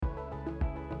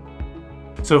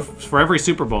So for every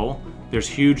Super Bowl, there's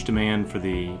huge demand for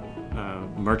the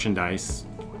merchandise,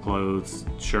 clothes,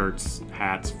 shirts,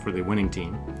 hats for the winning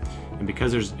team. And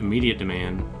because there's immediate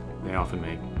demand, they often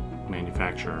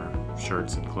manufacture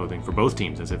shirts and clothing for both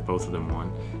teams as if both of them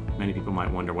won. Many people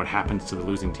might wonder what happens to the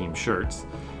losing team's shirts.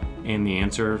 And the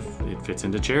answer, it fits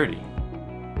into charity.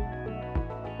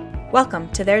 Welcome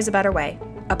to There's a Better Way,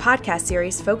 a podcast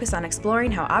series focused on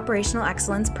exploring how operational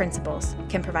excellence principles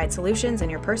can provide solutions in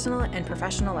your personal and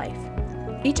professional life.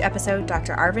 Each episode,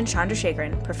 Dr. Arvind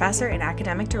Chandrasekaran, professor and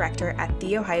academic director at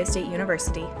The Ohio State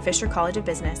University, Fisher College of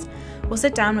Business, will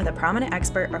sit down with a prominent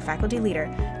expert or faculty leader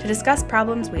to discuss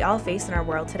problems we all face in our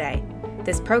world today.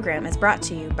 This program is brought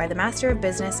to you by the Master of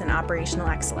Business and Operational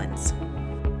Excellence.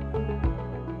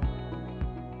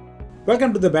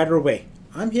 Welcome to The Better Way.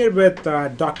 I'm here with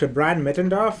Dr. Brian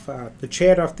Mittendorf, the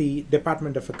chair of the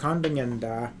Department of Accounting and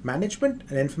Management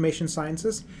and Information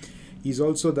Sciences. He's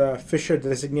also the Fisher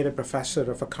Designated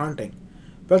Professor of Accounting.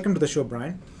 Welcome to the show,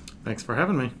 Brian. Thanks for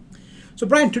having me. So,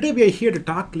 Brian, today we are here to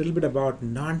talk a little bit about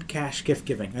non-cash gift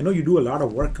giving. I know you do a lot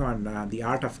of work on the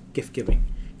art of gift giving.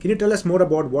 Can you tell us more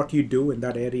about what you do in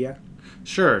that area?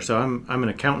 Sure. So I'm an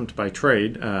accountant by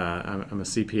trade. I'm a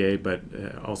CPA, but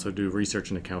also do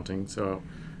research in accounting. So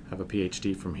I have a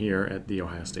PhD from here at The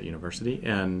Ohio State University.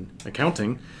 And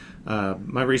accounting,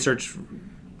 my research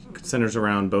centers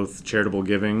around both charitable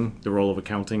giving, the role of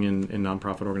accounting in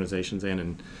nonprofit organizations, and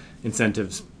in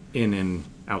incentives in and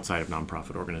outside of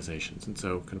nonprofit organizations. And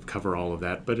so kind of cover all of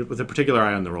that, but with a particular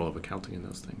eye on the role of accounting in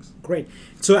those things. Great.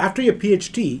 So after your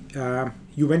PhD,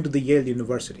 you went to the Yale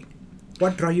University.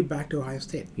 What drew you back to Ohio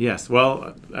State? Yes.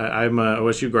 Well, I'm a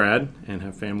OSU grad and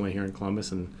have family here in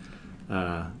Columbus and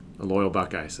a loyal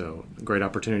Buckeye. So a great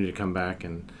opportunity to come back,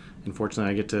 and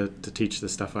fortunately I get to teach the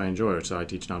stuff I enjoy. So I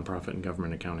teach nonprofit and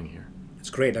government accounting here. It's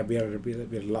great. We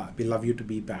love you to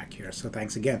be back here. So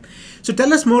thanks again. So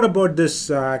tell us more about this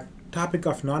topic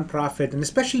of nonprofit, and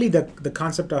especially the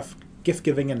concept of gift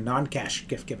giving and non-cash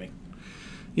gift giving.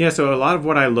 Yeah, so a lot of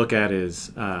what I look at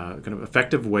is kind of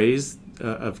effective ways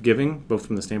of giving, both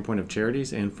from the standpoint of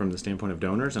charities and from the standpoint of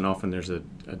donors. And often there's a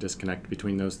disconnect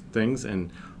between those things,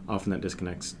 and often that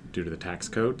disconnect's due to the tax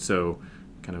code. So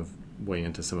kind of weigh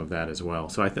into some of that as well.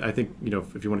 So I think,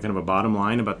 if you want kind of a bottom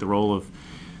line about the role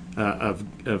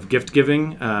of gift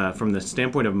giving, from the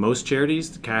standpoint of most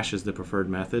charities, cash is the preferred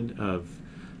method of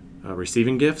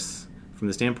receiving gifts. From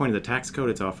the standpoint of the tax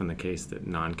code, it's often the case that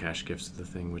non-cash gifts are the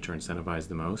thing which are incentivized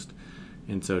the most.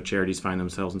 And so charities find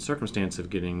themselves in circumstance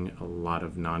of getting a lot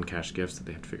of non-cash gifts that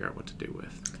they have to figure out what to do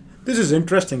with. This is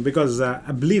interesting because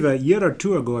I believe a year or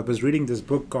two ago I was reading this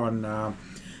book on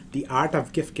the art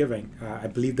of gift giving. I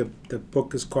believe the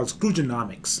book is called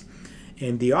Scroogenomics.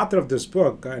 And the author of this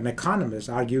book, an economist,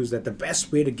 argues that the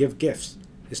best way to give gifts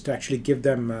is to actually give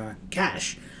them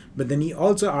cash. But then he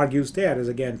also argues there is,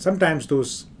 again, sometimes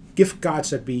those gift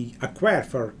cards that we acquire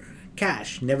for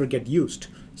cash never get used.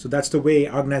 So that's the way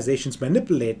organizations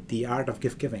manipulate the art of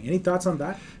gift giving. Any thoughts on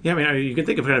that? Yeah, I mean, you can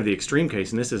think of kind of the extreme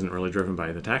case, and this isn't really driven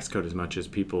by the tax code as much as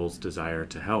people's desire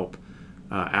to help.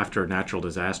 After natural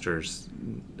disasters,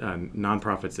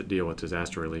 nonprofits that deal with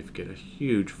disaster relief get a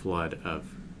huge flood of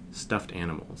stuffed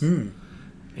animals,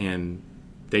 and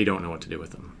they don't know what to do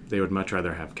with them. They would much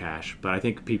rather have cash, but I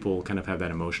think people kind of have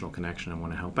that emotional connection and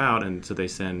want to help out, and so they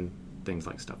send things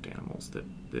like stuffed animals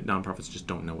that nonprofits just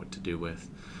don't know what to do with.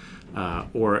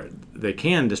 Or they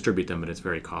can distribute them, but it's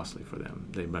very costly for them.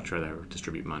 They'd much rather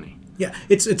distribute money. Yeah,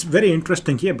 it's very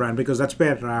interesting here, Brian, because that's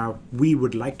where we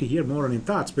would like to hear more on your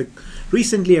thoughts. But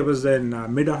recently I was in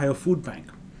Mid-Ohio Food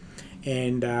Bank,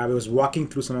 and I was walking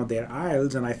through some of their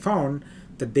aisles, and I found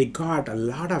that they got a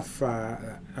lot of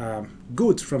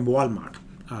goods from Walmart.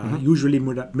 Usually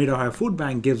Mid-Ohio Food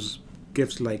Bank gives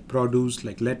gifts like produce,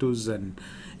 like lettuce and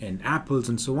apples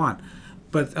and so on.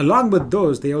 But along with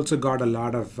those, they also got a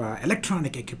lot of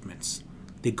electronic equipments.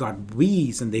 They got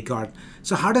Wii's and they got...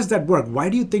 So how does that work? Why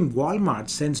do you think Walmart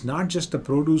sends not just the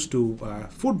produce to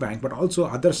food bank, but also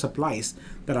other supplies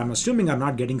that I'm assuming are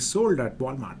not getting sold at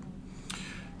Walmart?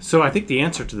 So I think the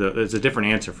answer to there's a different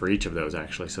answer for each of those,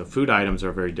 actually. So food items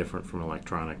are very different from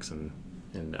electronics and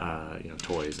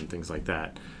toys and things like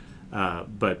that.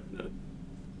 But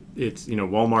it's,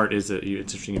 Walmart it's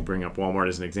interesting you bring up Walmart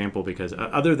as an example because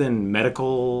other than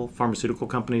medical pharmaceutical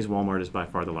companies, Walmart is by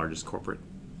far the largest corporate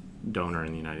donor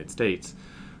in the United States.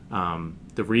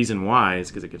 The reason why is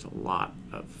because it gets a lot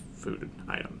of food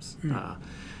items.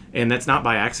 And that's not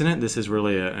by accident. This is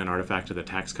really an artifact of the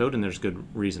tax code, and there's good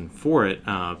reason for it.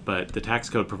 But the tax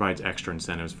code provides extra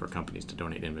incentives for companies to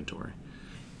donate inventory.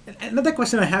 Another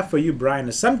question I have for you, Brian,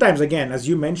 is sometimes, again, as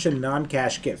you mentioned,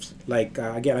 non-cash gifts. Like,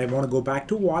 again, I want to go back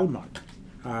to Walmart.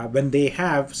 when they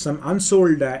have some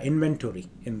unsold inventory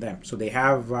in them. So they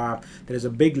have, there is a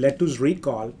big lettuce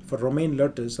recall for romaine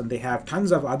lettuce, and they have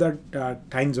tons of other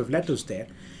kinds of lettuce there.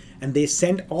 And they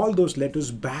send all those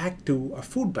lettuce back to a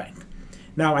food bank.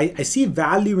 Now, I see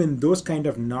value in those kind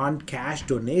of non-cash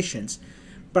donations,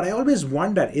 but I always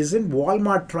wonder, isn't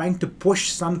Walmart trying to push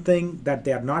something that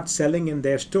they are not selling in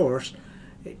their stores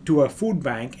to a food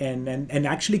bank and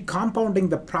actually compounding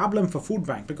the problem for food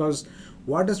bank? Because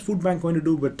what is food bank going to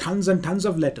do with tons and tons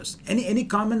of lettuce? Any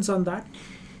comments on that?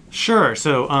 Sure.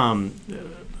 So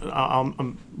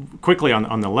I'll quickly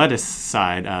on the lettuce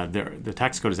side, the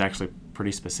tax code is actually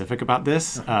pretty specific about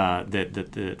this, that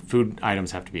the food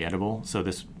items have to be edible. So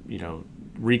this,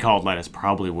 recalled lettuce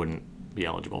probably wouldn't be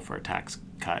eligible for a tax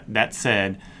cut. That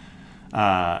said,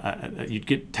 you'd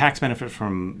get tax benefits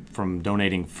from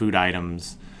donating food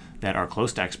items that are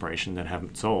close to expiration, that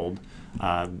haven't sold,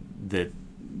 that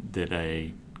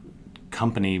a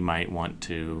company might want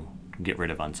to get rid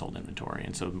of unsold inventory.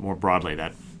 And so more broadly,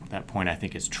 that point I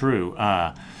think is true.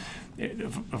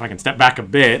 If I can step back a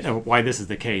bit, why this is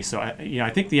the case. So I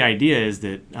think the idea is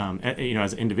that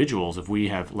as individuals, if we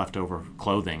have leftover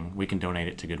clothing, we can donate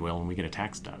it to Goodwill and we get a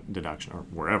tax deduction, or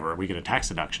wherever we get a tax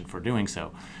deduction for doing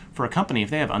so. For a company, if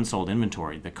they have unsold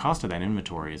inventory, the cost of that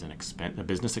inventory is a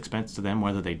business expense to them,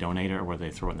 whether they donate it or whether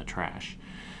they throw it in the trash.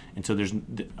 And so there's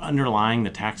underlying the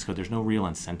tax code, there's no real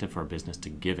incentive for a business to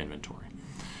give inventory.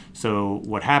 So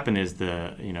what happened is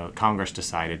Congress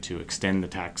decided to extend the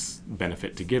tax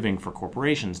benefit to giving for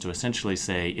corporations to essentially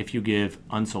say, if you give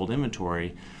unsold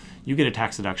inventory, you get a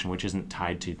tax deduction which isn't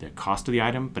tied to the cost of the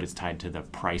item, but it's tied to the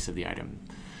price of the item.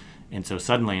 And so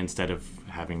suddenly, instead of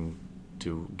having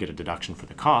to get a deduction for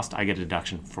the cost, I get a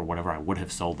deduction for whatever I would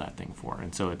have sold that thing for.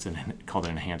 And so it's called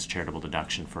an enhanced charitable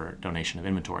deduction for donation of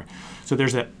inventory. So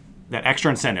there's that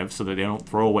extra incentive so that they don't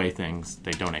throw away things,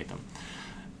 they donate them.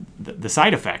 The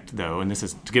side effect, though, and this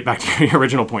is to get back to your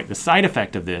original point, the side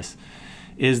effect of this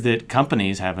is that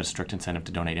companies have a strict incentive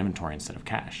to donate inventory instead of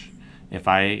cash. If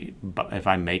I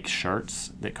make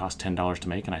shirts that cost $10 to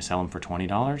make and I sell them for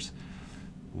 $20,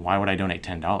 why would I donate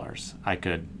 $10? I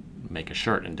could make a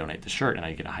shirt and donate the shirt and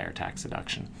I get a higher tax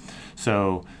deduction.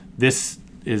 So this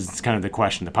is kind of the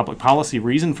question. The public policy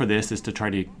reason for this is to try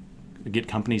to get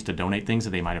companies to donate things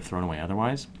that they might have thrown away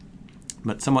otherwise.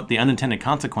 But somewhat the unintended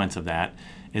consequence of that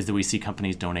is that we see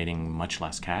companies donating much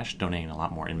less cash, donating a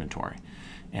lot more inventory.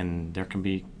 And there can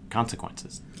be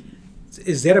consequences.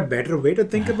 Is there a better way to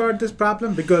think about this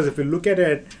problem? Because if you look at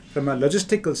it from a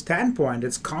logistical standpoint,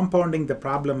 it's compounding the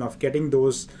problem of getting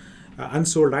those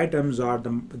unsold items or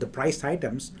the priced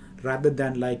items, rather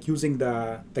than like using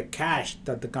the cash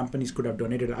that the companies could have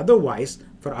donated otherwise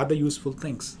for other useful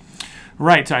things.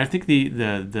 Right. So I think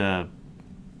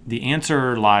the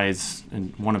answer lies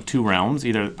in one of two realms,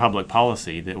 either public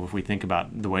policy, that if we think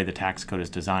about the way the tax code is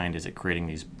designed, is it creating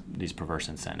these perverse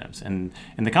incentives? And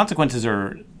the consequences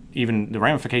are the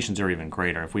ramifications are even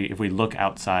greater. If we look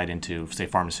outside into, say,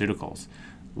 pharmaceuticals,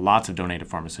 lots of donated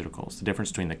pharmaceuticals, the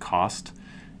difference between the cost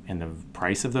and the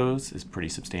price of those is pretty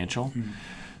substantial. Mm-hmm.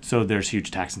 So there's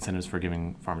huge tax incentives for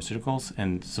giving pharmaceuticals.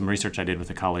 And some research I did with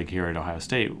a colleague here at Ohio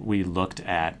State, we looked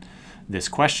at this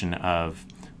question of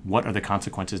what are the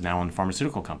consequences now on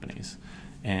pharmaceutical companies?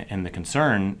 And the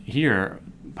concern here,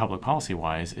 public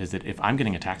policy-wise, is that if I'm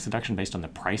getting a tax deduction based on the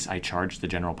price I charge the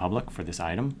general public for this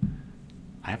item,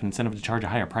 I have an incentive to charge a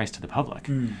higher price to the public.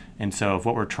 Mm. And so if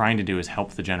what we're trying to do is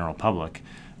help the general public,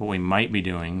 what we might be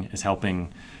doing is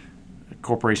helping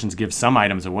corporations give some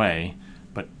items away,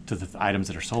 but to the items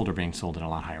that are sold are being sold at a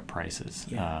lot higher prices.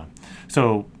 Yeah.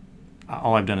 So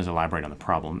all I've done is elaborate on the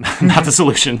problem, not the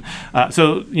solution.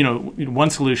 So one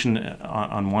solution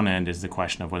on one end is the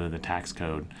question of whether the tax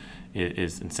code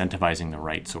is incentivizing the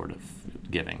right sort of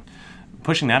giving.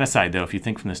 Pushing that aside, though, if you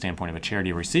think from the standpoint of a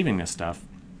charity receiving this stuff,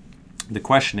 the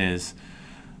question is,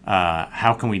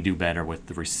 how can we do better with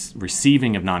the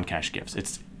receiving of non-cash gifts?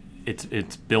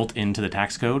 It's built into the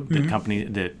tax code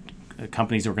that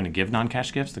companies are going to give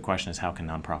non-cash gifts. The question is, how can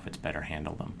nonprofits better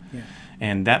handle them? Yeah.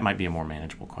 And that might be a more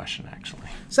manageable question, actually.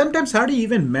 Sometimes, how do you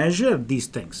even measure these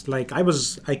things? Like I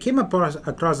came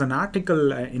across an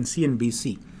article in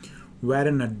CNBC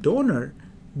wherein a donor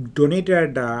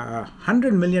donated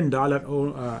 $100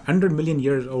 million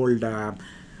years old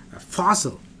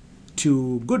fossil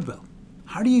to Goodwill.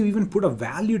 How do you even put a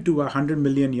value to a 100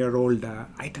 million year old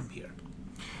item here?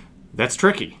 That's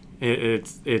tricky.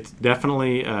 It's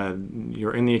definitely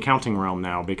you're in the accounting realm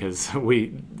now, because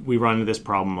we run into this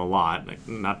problem a lot.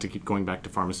 Not to keep going back to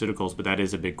pharmaceuticals, but that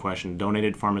is a big question.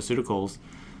 Donated pharmaceuticals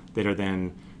that are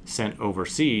then sent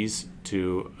overseas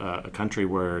to a country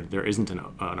where there isn't an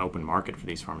open market for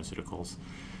these pharmaceuticals,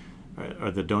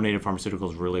 are the donated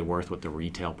pharmaceuticals really worth what the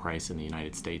retail price in the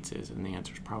United States is? And the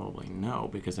answer is probably no,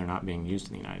 because they're not being used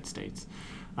in the United States.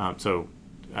 So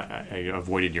I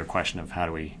avoided your question of how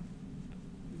do we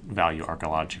value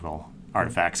archaeological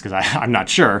artifacts, because I'm not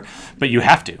sure, but you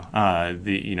have to.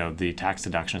 The tax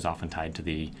deduction is often tied to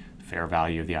the fair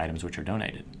value of the items which are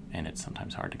donated, and it's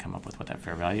sometimes hard to come up with what that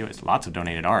fair value is. Lots of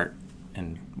donated art,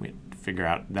 and we figure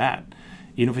out that.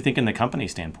 Even if we think in the company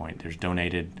standpoint, there's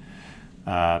donated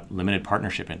limited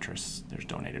partnership interests, there's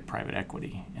donated private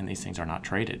equity, and these things are not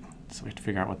traded, so we have to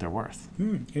figure out what they're worth.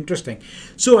 Interesting.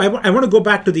 So I want to go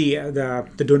back to the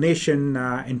donation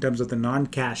in terms of the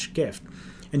non-cash gift.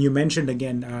 And you mentioned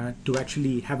again to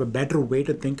actually have a better way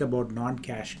to think about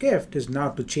non-cash gift is now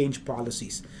to change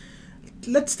policies.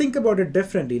 Let's think about it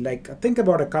differently. Like, think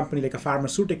about a company like a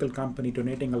pharmaceutical company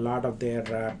donating a lot of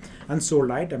their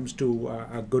unsold items to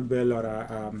a Goodwill or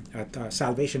a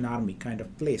Salvation Army kind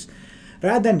of place.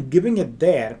 Rather than giving it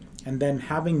there and then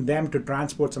having them to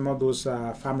transport some of those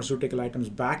pharmaceutical items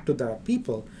back to the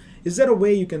people, is there a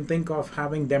way you can think of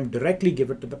having them directly give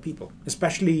it to the people?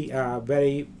 Especially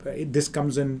this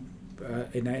comes in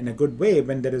a good way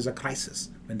when there is a crisis,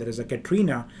 when there is a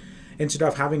Katrina. Instead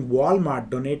of having Walmart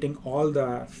donating all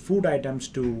the food items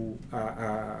to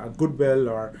a Goodwill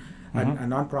or a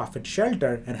nonprofit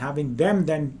shelter and having them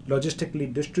then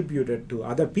logistically distributed to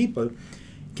other people,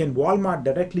 can Walmart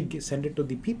directly send it to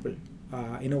the people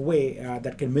in a way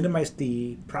that can minimize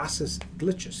the process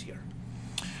glitches here?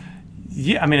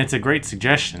 Yeah, I mean, it's a great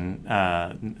suggestion.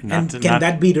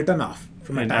 That be written off?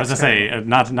 And I was going to say,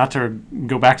 not to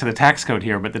go back to the tax code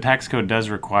here, but the tax code does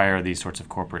require these sorts of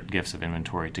corporate gifts of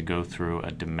inventory to go through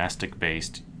a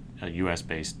domestic-based, a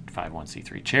U.S.-based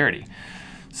 501c3 charity.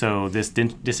 So this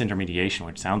disintermediation,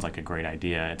 which sounds like a great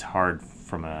idea, it's hard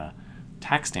from a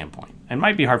tax standpoint. It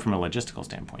might be hard from a logistical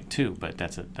standpoint too, but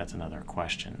that's another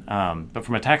question. But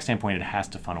from a tax standpoint, it has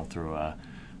to funnel through a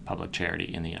public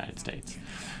charity in the United States.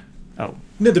 Oh.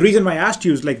 No, the reason why I asked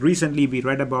you is, like, recently we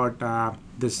read about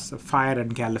this fire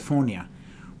in California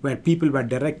where people were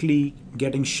directly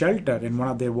getting shelter in one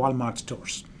of their Walmart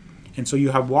stores. And so you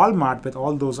have Walmart with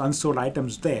all those unsold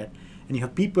items there, and you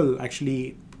have people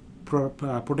actually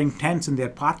putting tents in their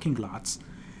parking lots.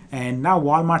 And now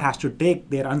Walmart has to take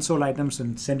their unsold items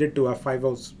and send it to a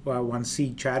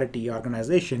 501c charity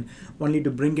organization, only to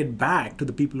bring it back to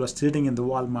the people who are sitting in the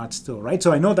Walmart store, right?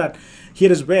 So I know that here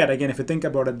is where, again, if you think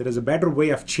about it, there is a better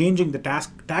way of changing the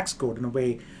tax code in a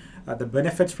way the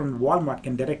benefits from Walmart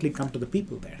can directly come to the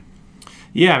people there.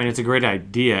 Yeah, I mean, it's a great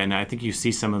idea, and I think you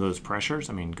see some of those pressures.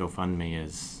 I mean, GoFundMe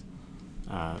is,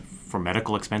 for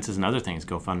medical expenses and other things,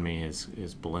 GoFundMe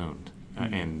is ballooned,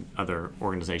 and other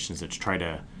organizations that try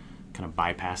to kind of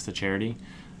bypass the charity.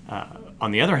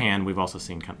 On the other hand, we've also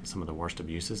seen some of the worst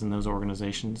abuses in those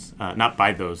organizations, not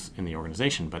by those in the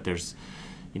organization, but there's,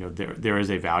 there is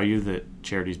a value that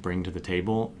charities bring to the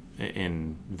table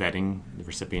in vetting the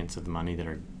recipients of the money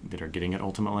that are getting it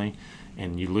ultimately,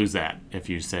 and you lose that if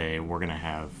you say we're going to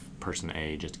have person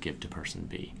A just give to person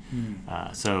B.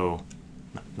 So,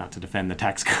 not to defend the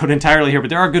tax code entirely here, but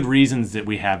there are good reasons that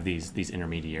we have these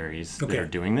intermediaries that are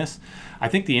doing this. I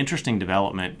think the interesting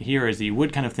development here is that you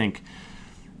would kind of think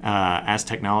as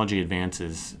technology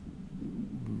advances,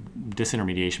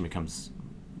 disintermediation becomes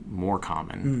more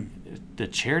common. The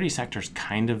charity sector is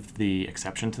kind of the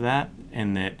exception to that,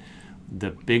 in that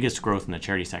the biggest growth in the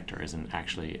charity sector is in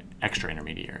actually extra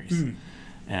intermediaries.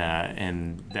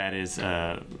 And that is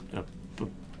a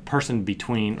person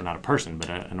between, or not a person, but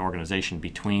an organization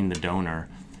between the donor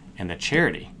and the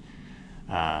charity.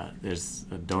 There's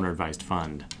a donor-advised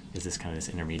fund is this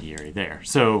intermediary there.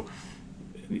 So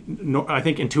I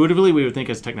think intuitively we would think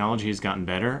as technology has gotten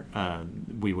better,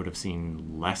 we would have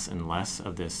seen less and less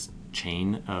of this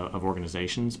chain of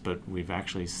organizations, but we've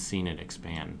actually seen it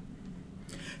expand.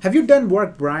 Have you done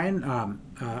work, Brian,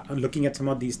 looking at some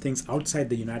of these things outside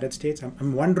the United States?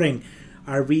 I'm wondering,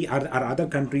 are other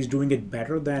countries doing it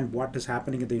better than what is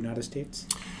happening in the United States?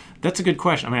 That's a good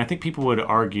question. I mean, I think people would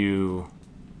argue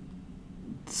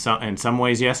in some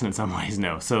ways yes, and in some ways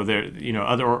no. So there,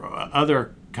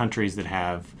 other countries that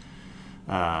have,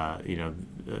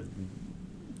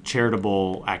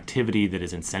 charitable activity that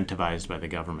is incentivized by the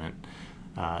government.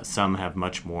 Some have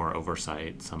much more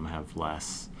oversight. Some have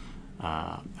less.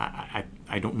 I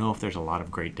don't know if there's a lot of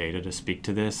great data to speak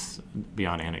to this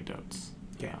beyond anecdotes.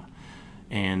 Yeah.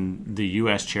 And the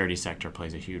U.S. charity sector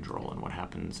plays a huge role in what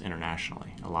happens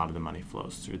internationally. A lot of the money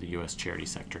flows through the U.S. charity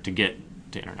sector to get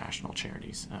to international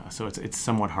charities. So it's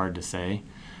somewhat hard to say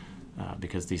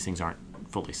because these things aren't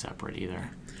fully separate either.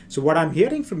 So what I'm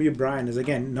hearing from you, Brian, is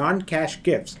again, non-cash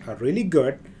gifts are really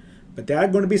good, but there are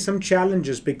going to be some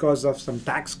challenges because of some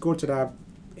tax codes that are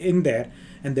in there,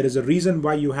 and there is a reason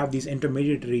why you have these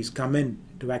intermediaries come in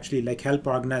to actually like help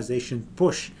organizations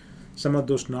push some of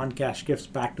those non-cash gifts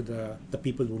back to the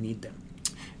people who need them.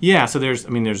 Yeah, so there's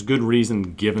good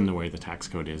reason given the way the tax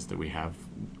code is that we have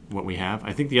what we have.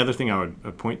 I think the other thing I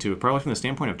would point to, probably from the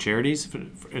standpoint of charities,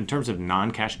 in terms of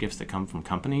non-cash gifts that come from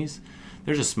companies,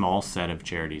 there's a small set of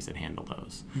charities that handle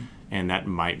those. And that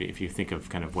might be, if you think of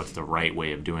kind of what's the right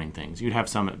way of doing things, you'd have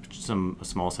a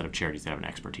small set of charities that have an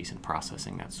expertise in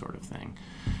processing that sort of thing.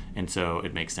 And so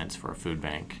it makes sense for a food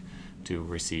bank to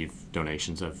receive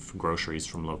donations of groceries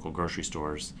from local grocery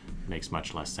stores. It makes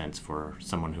much less sense for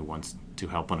someone who wants to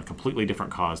help on a completely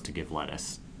different cause to give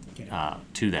lettuce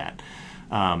to that.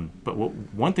 But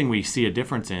one thing we see a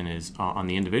difference in is on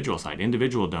the individual side.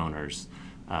 Individual donors,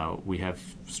 we have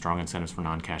strong incentives for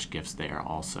non-cash gifts there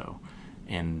also.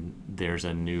 And there's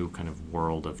a new kind of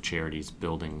world of charities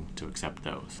building to accept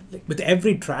those. With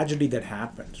every tragedy that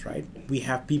happens, right, we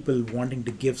have people wanting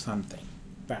to give something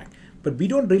back. But we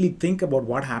don't really think about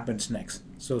what happens next.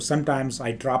 So sometimes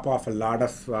I drop off a lot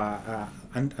of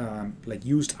like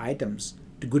used items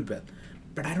to Goodwill,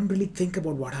 but I don't really think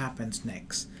about what happens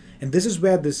next. And this is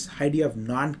where this idea of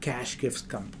non-cash gifts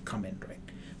come in, right?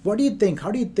 What do you think? How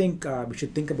do you think we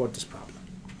should think about this problem?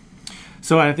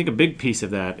 So I think a big piece of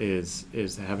that is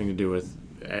having to do with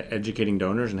educating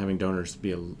donors and having donors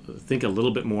think a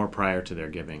little bit more prior to their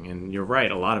giving. And you're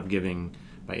right, a lot of giving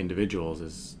by individuals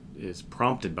is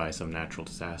prompted by some natural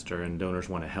disaster, and donors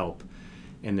want to help.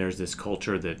 And there's this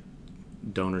culture that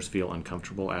donors feel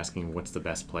uncomfortable asking what's the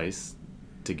best place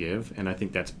to give. And I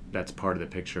think that's part of the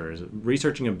picture, is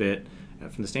researching a bit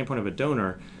from the standpoint of a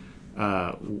donor.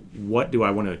 What do I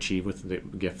want to achieve with the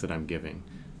gift that I'm giving?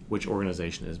 Which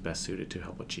organization is best suited to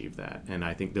help achieve that? And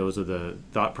I think those are the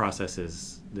thought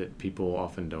processes that people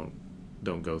often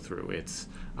don't go through. It's,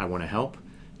 I want to help,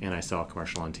 and I saw a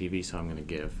commercial on TV, so I'm going to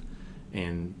give.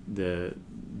 And the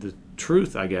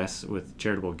truth, I guess, with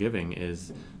charitable giving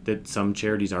is that some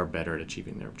charities are better at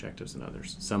achieving their objectives than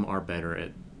others. Some are better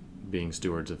at being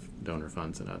stewards of donor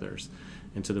funds than others.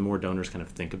 And so the more donors kind of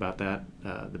think about that,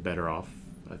 the better off,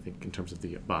 I think, in terms of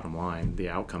the bottom line, the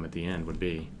outcome at the end would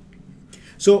be.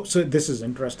 So this is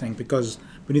interesting, because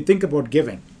when you think about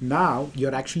giving, now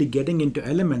you're actually getting into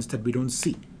elements that we don't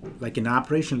see. Like in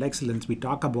operational excellence, we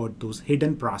talk about those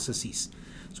hidden processes.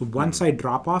 So once I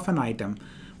drop off an item,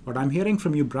 what I'm hearing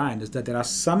from you, Brian, is that there are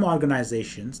some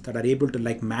organizations that are able to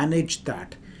like manage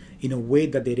that in a way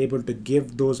that they're able to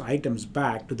give those items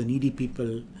back to the needy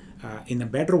people in a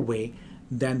better way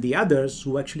than the others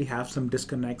who actually have some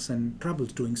disconnects and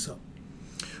troubles doing so.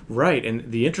 Right, and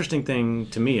the interesting thing,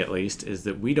 to me at least, is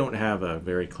that we don't have a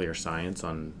very clear science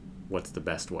on what's the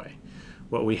best way.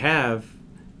 What we have,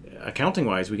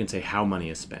 accounting-wise, we can say how money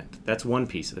is spent. That's one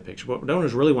piece of the picture. What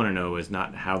donors really want to know is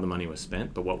not how the money was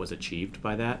spent, but what was achieved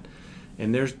by that.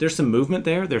 And there's some movement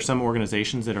there. There's some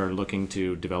organizations that are looking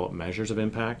to develop measures of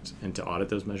impact and to audit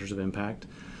those measures of impact.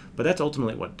 But that's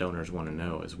ultimately what donors want to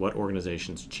know, is what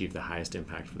organizations achieve the highest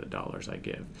impact for the dollars I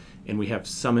give. And we have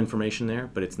some information there,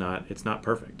 but it's not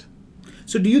perfect.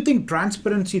 So do you think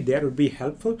transparency there would be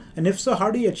helpful? And if so,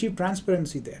 how do you achieve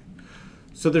transparency there?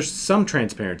 So there's some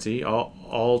transparency.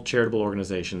 All charitable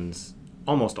organizations,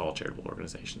 almost all charitable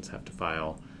organizations, have to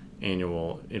file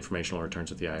annual informational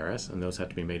returns with the IRS, and those have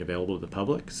to be made available to the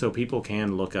public. So people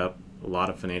can look up a lot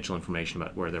of financial information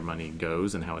about where their money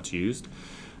goes and how it's used.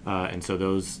 And so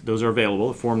those are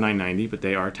available, Form 990, but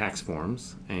they are tax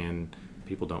forms, and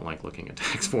people don't like looking at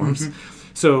tax forms.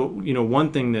 So,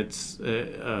 one thing that's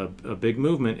a big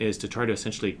movement is to try to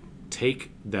essentially take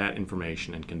that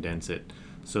information and condense it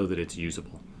so that it's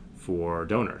usable for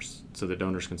donors, so that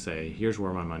donors can say, here's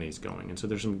where my money is going. And so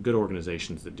there's some good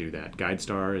organizations that do that.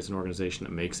 GuideStar is an organization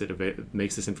that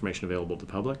makes this information available to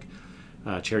the public.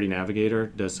 Charity Navigator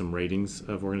does some ratings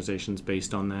of organizations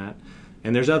based on that.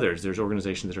 And there's others. There's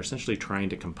organizations that are essentially trying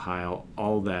to compile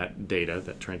all that data,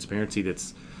 that transparency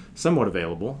that's somewhat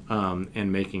available,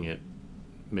 and making it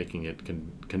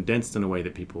condensed in a way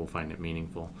that people will find it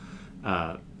meaningful.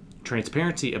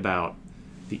 Transparency about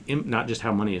not just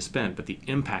how money is spent, but the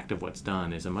impact of what's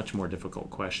done is a much more difficult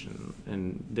question.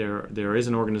 And there is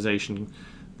an organization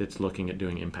that's looking at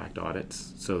doing impact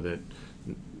audits so that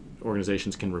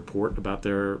organizations can report about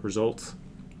their results,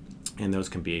 and those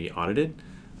can be audited.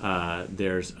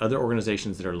 There's other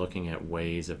organizations that are looking at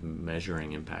ways of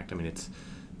measuring impact. I mean,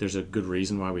 there's a good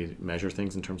reason why we measure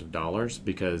things in terms of dollars,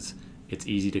 because it's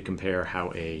easy to compare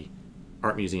how a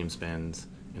art museum spends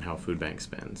and how a food bank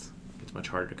spends. It's much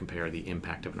harder to compare the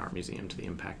impact of an art museum to the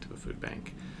impact of a food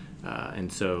bank.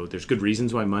 And so there's good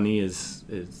reasons why money is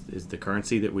the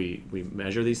currency that we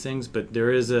measure these things, but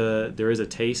there is a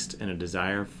taste and a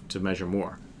desire to measure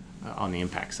more on the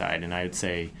impact side. And I would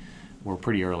say we're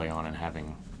pretty early on in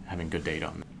having good data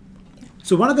on that.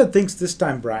 So one of the things this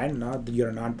time, Brian, now that you're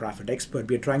a nonprofit expert,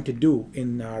 we're trying to do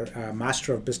in our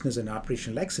Master of Business and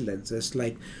Operational Excellence is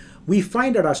like we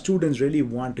find that our students really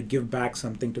want to give back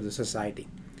something to the society.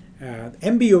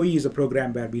 MBOE is a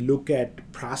program where we look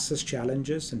at process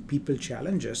challenges and people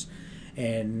challenges,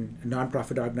 and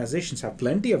nonprofit organizations have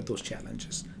plenty of those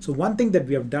challenges. So one thing that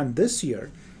we have done this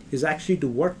year is actually to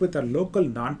work with a local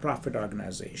nonprofit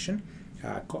organization,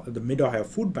 called the Mid-Ohio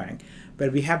Food Bank, where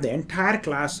we have the entire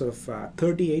class of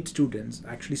 38 students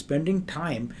actually spending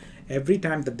time every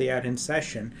time that they are in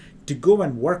session to go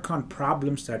and work on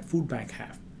problems that food bank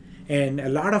have. And a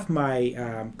lot of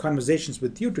my conversations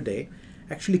with you today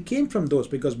actually came from those,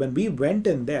 because when we went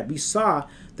in there, we saw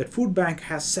that food bank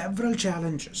has several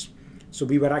challenges. So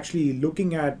we were actually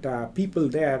looking at people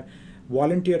there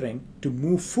volunteering to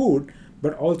move food,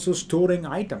 but also storing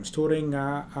items, storing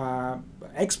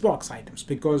Xbox items,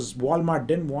 because Walmart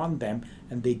didn't want them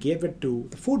and they gave it to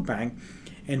the food bank.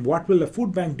 And what will the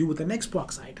food bank do with an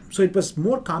Xbox item? So it was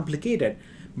more complicated,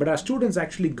 but our students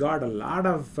actually got a lot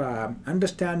of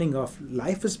understanding of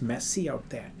life is messy out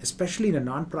there, especially in a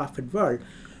nonprofit world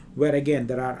where, again,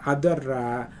 there are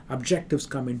other objectives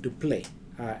come into play.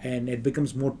 And it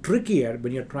becomes more trickier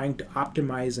when you're trying to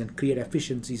optimize and create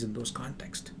efficiencies in those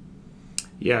contexts.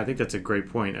 Yeah, I think that's a great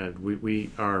point.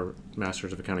 We our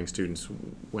Masters of Accounting students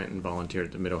went and volunteered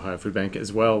at the Mid-Ohio Food Bank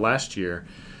as well last year,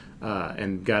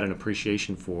 and got an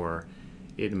appreciation for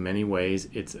it. In many ways,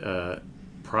 it's a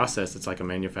process. It's like a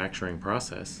manufacturing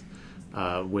process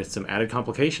with some added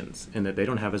complications, in that they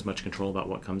don't have as much control about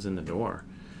what comes in the door,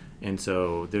 and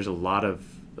so there's a lot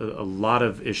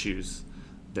of issues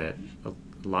that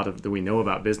we know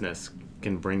about business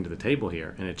can bring to the table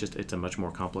here, and it's a much more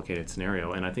complicated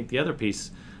scenario. And I think the other piece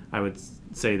I would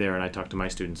say there, and I talk to my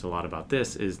students a lot about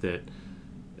this, is that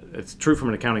it's true from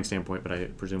an accounting standpoint, but I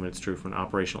presume it's true from an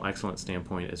operational excellence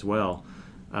standpoint as well.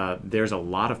 There's a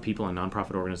lot of people in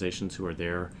nonprofit organizations who are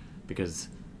there because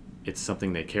it's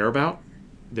something they care about.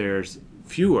 There's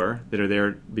fewer that are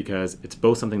there because it's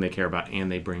both something they care about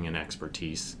and they bring in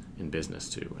expertise in business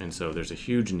too. And so there's a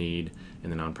huge need in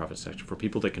the nonprofit sector for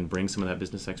people that can bring some of that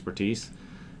business expertise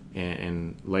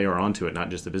and layer onto it, not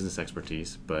just the business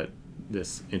expertise, but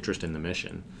this interest in the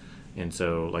mission. And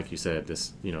so, like you said,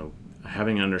 this,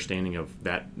 having an understanding of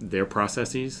their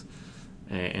processes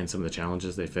and some of the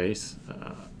challenges they face,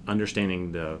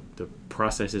 understanding the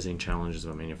processing challenges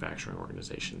of a manufacturing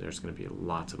organization, there's going to be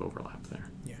lots of overlap there.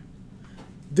 Yeah.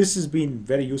 This has been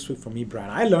very useful for me, Brian.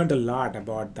 I learned a lot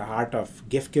about the art of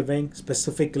gift giving,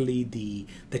 specifically the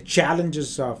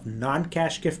challenges of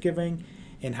non-cash gift giving,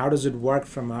 and how does it work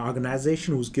from an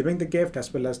organization who's giving the gift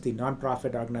as well as the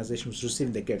nonprofit organization who's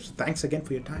receiving the gift. So thanks again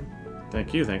for your time.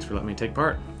 Thank you. Thanks for letting me take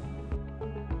part.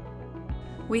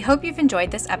 We hope you've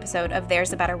enjoyed this episode of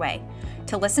There's a Better Way.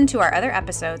 To listen to our other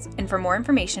episodes and for more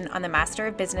information on the Master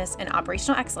of Business and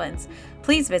Operational Excellence,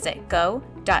 please visit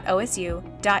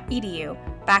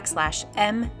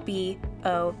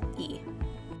go.osu.edu/MBOE.